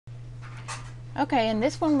Okay, in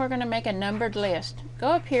this one we're going to make a numbered list. Go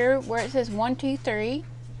up here where it says 1, 2, 3.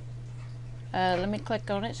 Let me click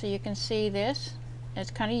on it so you can see this.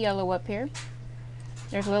 It's kind of yellow up here.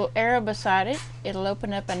 There's a little arrow beside it. It'll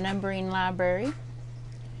open up a numbering library.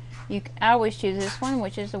 I always choose this one,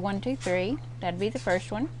 which is the 1, 2, 3. That'd be the first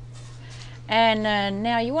one. And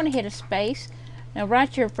now you want to hit a space. Now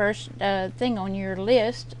write your first thing on your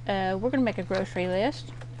list. We're going to make a grocery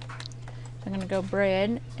list. I'm going to go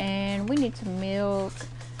bread, and we need some milk,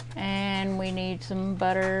 and we need some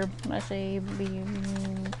butter. Let's see.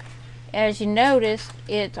 As you notice,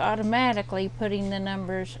 it's automatically putting the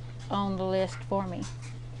numbers on the list for me.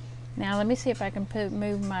 Now let me see if I can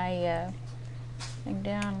move my thing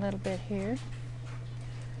down a little bit here.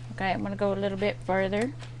 Okay, I'm going to go a little bit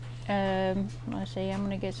further. Let's see, I'm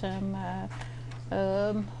going to get some, I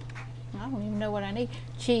don't even know what I need,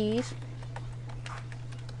 cheese.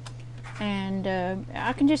 And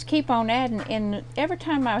I can just keep on adding, and every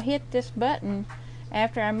time I hit this button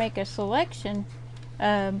after I make a selection,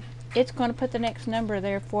 it's going to put the next number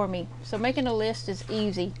there for me. So making a list is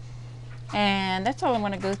easy. And that's all I'm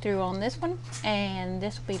going to go through on this one. And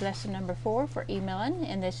this will be lesson number 4 for emailing.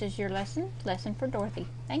 And this is your lesson for Dorothy.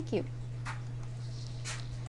 Thank you.